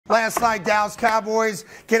Last night, Dallas Cowboys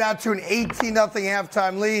get out to an 18-0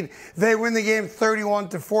 halftime lead. They win the game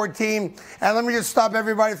 31-14. And let me just stop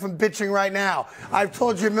everybody from bitching right now. I've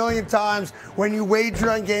told you a million times, when you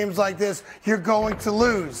wager on games like this, you're going to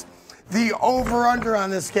lose. The over-under on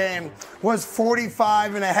this game was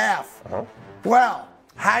 45.5. Uh-huh. Well,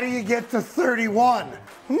 how do you get to 31?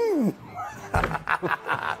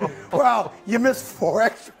 Well, you missed 4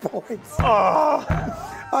 extra points.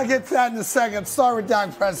 I'll get to that in a second. Start with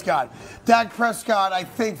Dak Prescott. Dak Prescott, I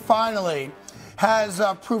think, finally has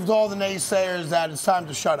proved all the naysayers that it's time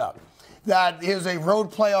to shut up. That is a road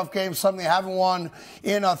playoff game, something they haven't won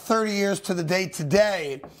in 30 years to the day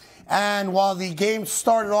today. And while the game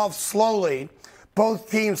started off slowly, both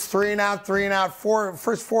teams 3 and out,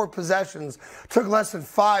 first 4 possessions took less than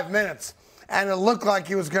 5 minutes. And it looked like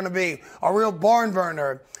it was going to be a real barn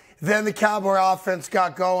burner. Then the Cowboy offense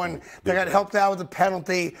got going. They got helped out with a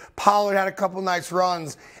penalty. Pollard had a couple nice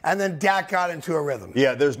runs. And then Dak got into a rhythm.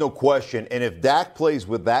 Yeah, there's no question. And if Dak plays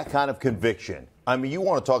with that kind of conviction, I mean, you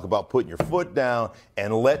want to talk about putting your foot down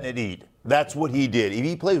and letting it eat. That's what he did. If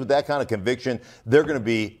he plays with that kind of conviction, they're going to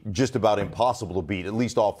be just about impossible to beat, at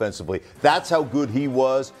least offensively. That's how good he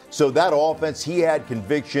was. So that offense, he had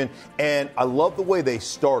conviction. And I love the way they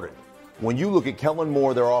started. When you look at Kellen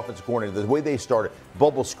Moore, their offensive coordinator, the way they started,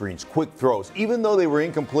 bubble screens, quick throws, even though they were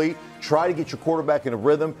incomplete, try to get your quarterback in a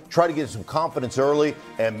rhythm, try to get some confidence early,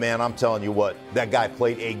 and, man, I'm telling you what, that guy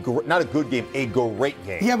played not a good game, a great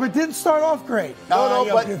game. Yeah, but didn't start off great.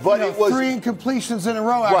 But it was 3 incompletions in a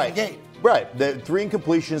row out of the gate. Right. The 3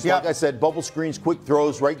 incompletions, like I said, bubble screens, quick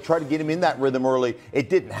throws, right? Try to get him in that rhythm early. It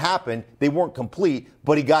didn't happen. They weren't complete,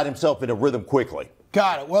 but he got himself in a rhythm quickly.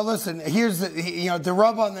 Got it. Well, listen, here's the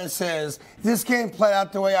rub on this is this game played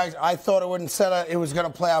out the way I thought it was going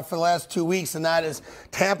to play out for the last 2 weeks, and that is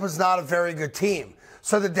Tampa's not a very good team.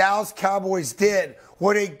 So the Dallas Cowboys did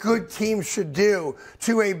what a good team should do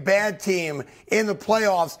to a bad team in the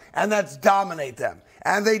playoffs, and that's dominate them.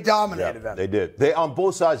 And they dominated them. They did. They on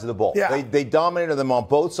both sides of the ball. Yeah. They dominated them on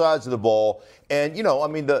both sides of the ball. And, I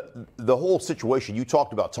mean, the whole situation, you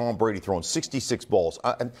talked about Tom Brady throwing 66 balls.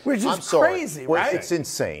 Which is crazy, right? It's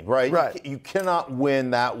insane, right? Right. You cannot win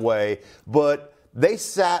that way. But they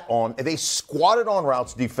squatted on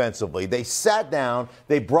routes defensively. They sat down,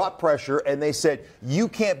 they brought pressure, and they said, you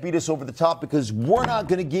can't beat us over the top because we're not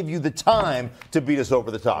going to give you the time to beat us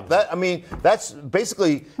over the top. That's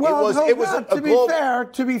basically,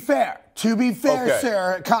 To be fair, okay.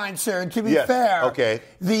 sir, kind sir, to be yes. fair, okay.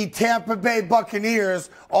 The Tampa Bay Buccaneers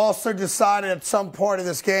also decided at some point of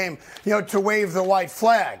this game, to wave the white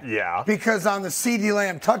flag. Yeah. Because on the CeeDee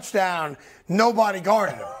Lamb touchdown, nobody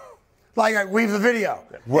guarded him. Weave the video.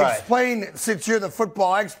 Right. Explain, since you're the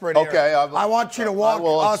football expert here. Okay. I want you to walk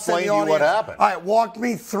us and the audience. What happened. All right, walk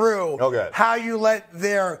me through how you let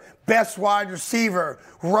their best wide receiver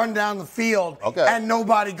run down the field and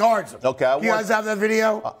nobody guards him. Okay. You guys have that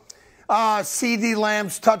video? CeeDee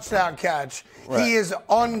Lamb's touchdown catch. Right. He is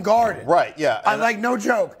unguarded. Right, yeah. No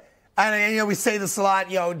joke. And we say this a lot,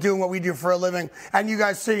 doing what we do for a living. And you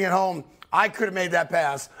guys sitting at home, I could have made that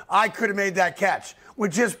pass. I could have made that catch.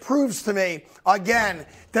 Which just proves to me, again,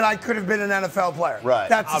 that I could have been an NFL player. Right.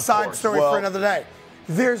 That's a side story for another day.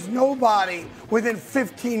 There's nobody within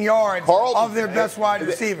 15 yards of their best wide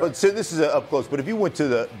receiver. So this is up close. But if you went to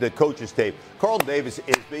the coach's tape, Carlton Davis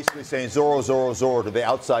is basically saying Zorro to the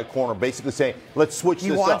outside corner, basically saying, let's switch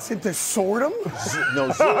this up. He wants him to sword him? No,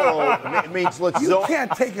 Zorro, it means let's zone. You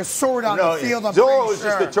can't take a sword on the field, I'm Zorro pretty is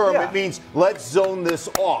just the term. Yeah. It means let's zone this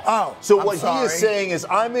off. Oh, so what he is saying is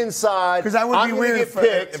I'm inside. Because that would be weird.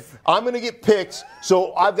 I'm going to get picked,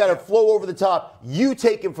 so I've got to flow over the top. You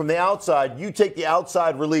take him from the outside. You take the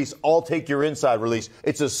outside release. I'll take your inside release.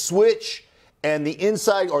 It's a switch, and the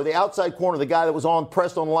inside or the outside corner, the guy that was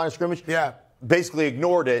pressed on the line of scrimmage, basically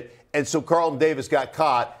ignored it. And so Carlton Davis got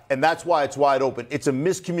caught, and that's why it's wide open. It's a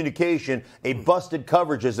miscommunication, a busted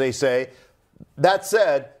coverage, as they say. That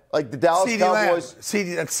said, like the Dallas Cowboys. That's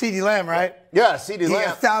CeeDee Lamb, right? Yeah, CeeDee Lamb. He had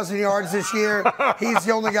 1,000 yards this year. He's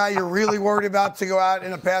the only guy you're really worried about to go out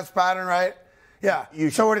in a pass pattern, right? Yeah.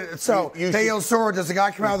 Dale Sword, does the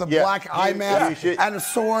guy come out with a black eye mask and a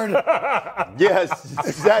sword? Yes,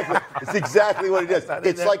 exactly. It's exactly what it is.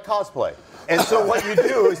 It's like cosplay. And so what you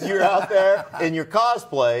do is you're out there in your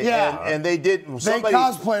cosplay, Yeah. and they did. Somebody,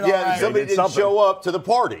 cosplayed all right. somebody They did didn't show up to the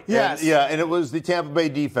party. Yes. And it was the Tampa Bay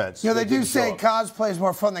defense. You know, they do didn't show say up. cosplay is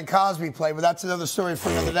more fun than Cosby play, but that's another story for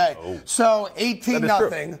another day. So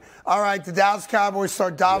 18-0. All right, the Dallas Cowboys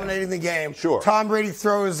start dominating the game. Sure. Tom Brady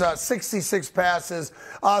throws 66 passes,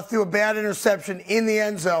 threw a bad interception in the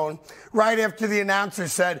end zone right after the announcer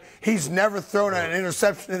said he's never thrown an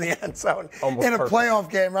interception in the end zone in a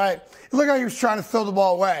playoff game, right? Look how he was trying to throw the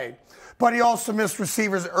ball away. But he also missed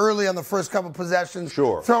receivers early on the first couple possessions,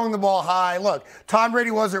 throwing the ball high. Look, Tom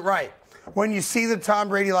Brady wasn't right. When you see the Tom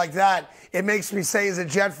Brady like that, it makes me say as a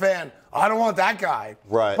Jet fan, I don't want that guy.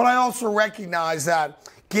 Right. But I also recognize that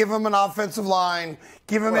give him an offensive line,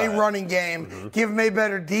 give him a running game, give him a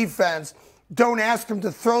better defense. Don't ask him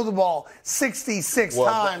to throw the ball 66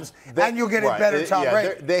 times, and you'll get a better Tom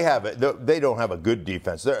Brady. They have it. They don't have a good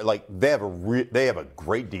defense. They have a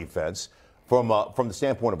great defense from the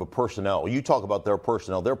standpoint of a personnel. You talk about their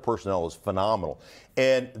personnel. Their personnel is phenomenal,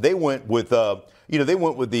 and they went with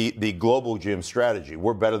the global gym strategy.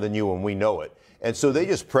 We're better than you, and we know it. And so they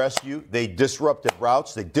just pressed you. They disrupted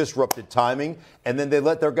routes. They disrupted timing. And then they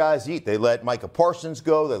let their guys eat. They let Micah Parsons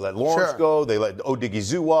go. They let Lawrence go. They let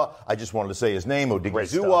Odigizua. I just wanted to say his name,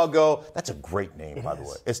 Odigizua, go. That's a great name, by the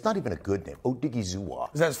way. It's not even a good name.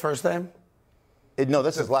 Odigizua. Is that his first name? No,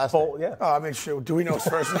 that's his last name. Yeah. Oh, I mean, sure. Do we know his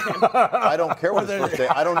first name? I don't care what his first name.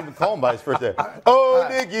 I don't even call him by his first name.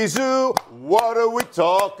 Odigizua, what do we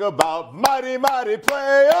talk about? Mighty, mighty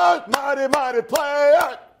player. Mighty, mighty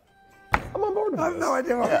player. I'm on board with I have this. no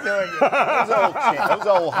idea what we're doing. That was an old chant. That was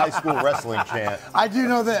an old high school wrestling chant. I do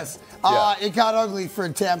know this. It got ugly for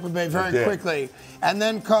Tampa Bay very quickly. And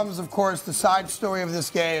then comes, of course, the side story of this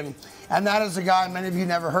game. And that is a guy many of you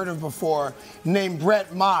never heard of before named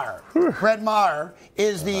Brett Maher. Brett Maher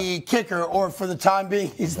is the kicker, or for the time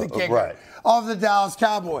being, he's the kicker of the Dallas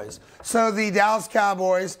Cowboys. So the Dallas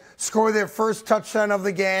Cowboys score their first touchdown of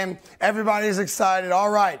the game. Everybody's excited. All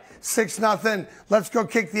right, 6-0. Let's go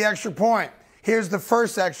kick the extra point. Here's the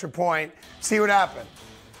first extra point. See what happened.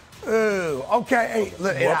 Ooh, okay. Hey,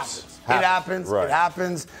 look, it happens. It happens. It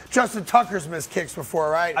happens. Justin Tucker's missed kicks before,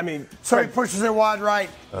 right? I mean, so he pushes it wide right.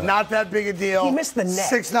 Not that big a deal. He missed the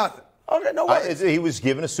net. 6-0. Okay, no worries. He was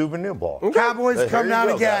given a souvenir ball. Cowboys come down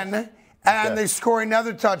again, and they score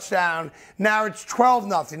another touchdown. Now it's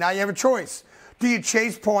 12-0. Now you have a choice. Do you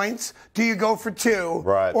chase points? Do you go for two?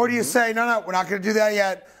 Right. Or do you say, no, we're not going to do that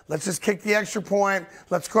yet. Let's just kick the extra point.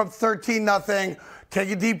 Let's go up 13-0. Take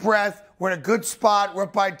a deep breath. We're in a good spot. We're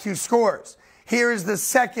up by 2 scores. Here is the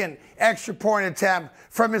second extra point attempt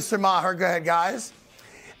from Mr. Maher. Go ahead, guys.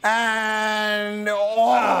 And,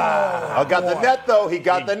 got the net, though. He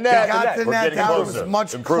got the net. He got the net. That was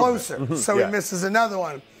much Improvement. closer. So he misses another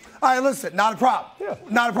one. All right, listen, not a problem.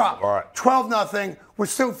 Not a problem. All right. 12-0. We're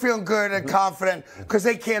still feeling good and confident because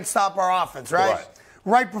they can't stop our offense, right?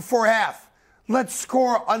 Right before half, let's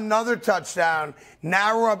score another touchdown.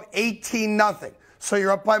 Now we're up 18-0. So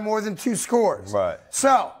you're up by more than 2 scores. Right.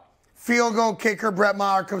 So, field goal kicker Brett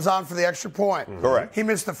Maher comes on for the extra point. Correct. He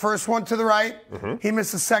missed the first one to the right. He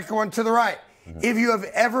missed the second one to the right. If you have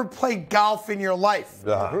ever played golf in your life,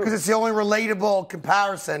 because it's the only relatable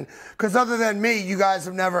comparison, because other than me, you guys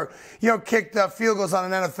have never, kicked field goals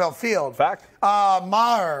on an NFL field. Fact.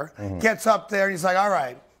 Maher gets up there and he's like, all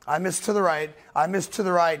right, I missed to the right. I missed to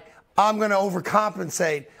the right. I'm going to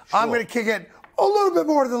overcompensate. I'm going to kick it a little bit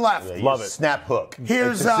more to the left. Love it. Snap hook.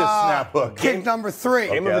 Here's snap hook. kick number 3.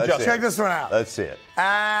 Check this one out. Let's see it.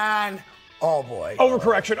 And, oh, boy.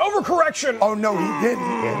 Overcorrection. Oh, no, he didn't.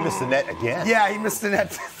 Yeah, he missed the net again. Yeah, he missed the net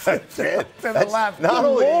to the left. Not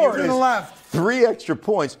only to the left. 3 extra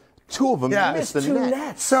points, 2 of them missed the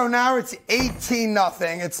net. So now it's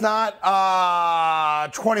 18-0. It's not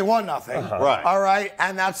 21-0. Right. All right,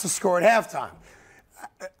 and that's the score at halftime.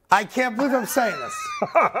 I can't believe I'm saying this.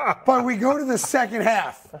 But we go to the second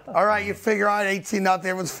half. All right, you figure out 18-0.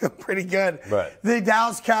 Everyone's feeling pretty good. Right. The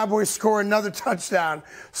Dallas Cowboys score another touchdown.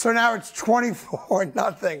 So now it's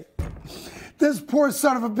 24-0. This poor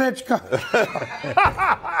son of a bitch.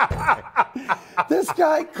 This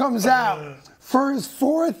guy comes out for his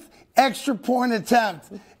 4th extra point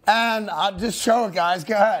attempt. And I'll just show it, guys.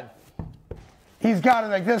 Go ahead. He's got it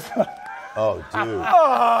like this. Oh, dude.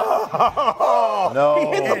 No. He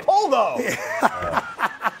hit the pole, though.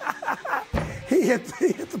 He hit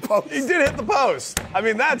the post. He did hit the post. I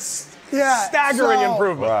mean, that's staggering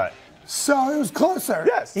improvement. Right. So it was closer.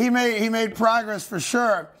 Yes. He made progress for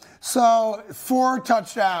sure. So 4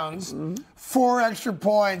 touchdowns, 4 extra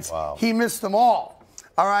points. Wow. He missed them all.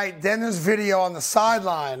 All right. Then there's video on the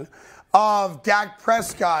sideline of Dak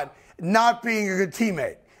Prescott not being a good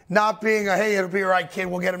teammate. not being a, hey, it'll be all right, kid,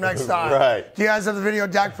 we'll get him next time. Right. Do you guys have the video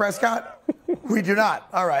of Dak Prescott? We do not.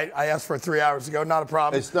 All right. I asked for it 3 hours ago. Not a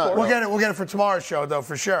problem. It's not. We'll get it. We'll get it for tomorrow's show, though,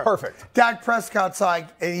 for sure. Perfect. Dak Prescott's like,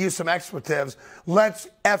 and he used some expletives, let's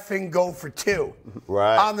effing go for 2.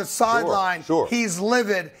 Right. On the sideline, sure. He's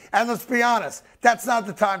livid. And let's be honest, that's not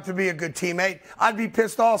the time to be a good teammate. I'd be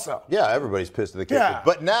pissed also. Yeah, everybody's pissed at the kicker. Yeah.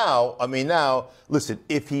 But now, listen,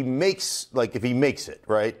 if he makes it,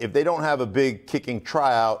 right? If they don't have a big kicking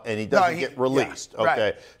tryout and he doesn't get released, yeah, okay?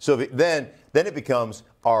 Right. So then it becomes,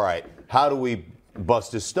 all right, how do we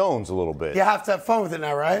bust his stones a little bit? You have to have fun with it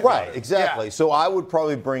now, right? Right, exactly. Yeah. So I would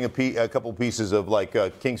probably bring a couple pieces of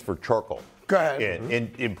Kingsford charcoal. Go ahead.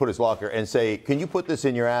 And put his locker and say, can you put this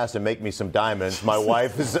in your ass and make me some diamonds? My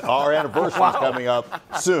wife our anniversary is coming up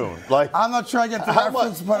soon. I'm not sure I get the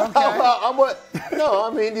reference, but okay.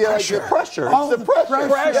 Your pressure. Oh, it's the pressure.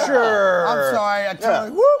 Pressure. I'm sorry. I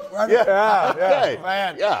totally whoop. Right Okay.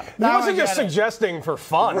 Man. Yeah. He wasn't just suggesting for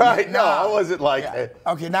fun. Right. No, I wasn't like. Yeah.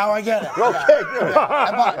 Okay, now I get it. Okay, good.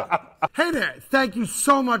 Hey there. Thank you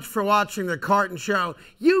so much for watching The Carton Show.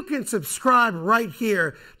 You can subscribe right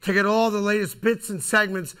here to get all the latest bits and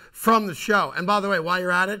segments from the show. And by the way, while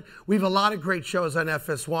you're at it, we have a lot of great shows on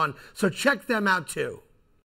FS1, so check them out too.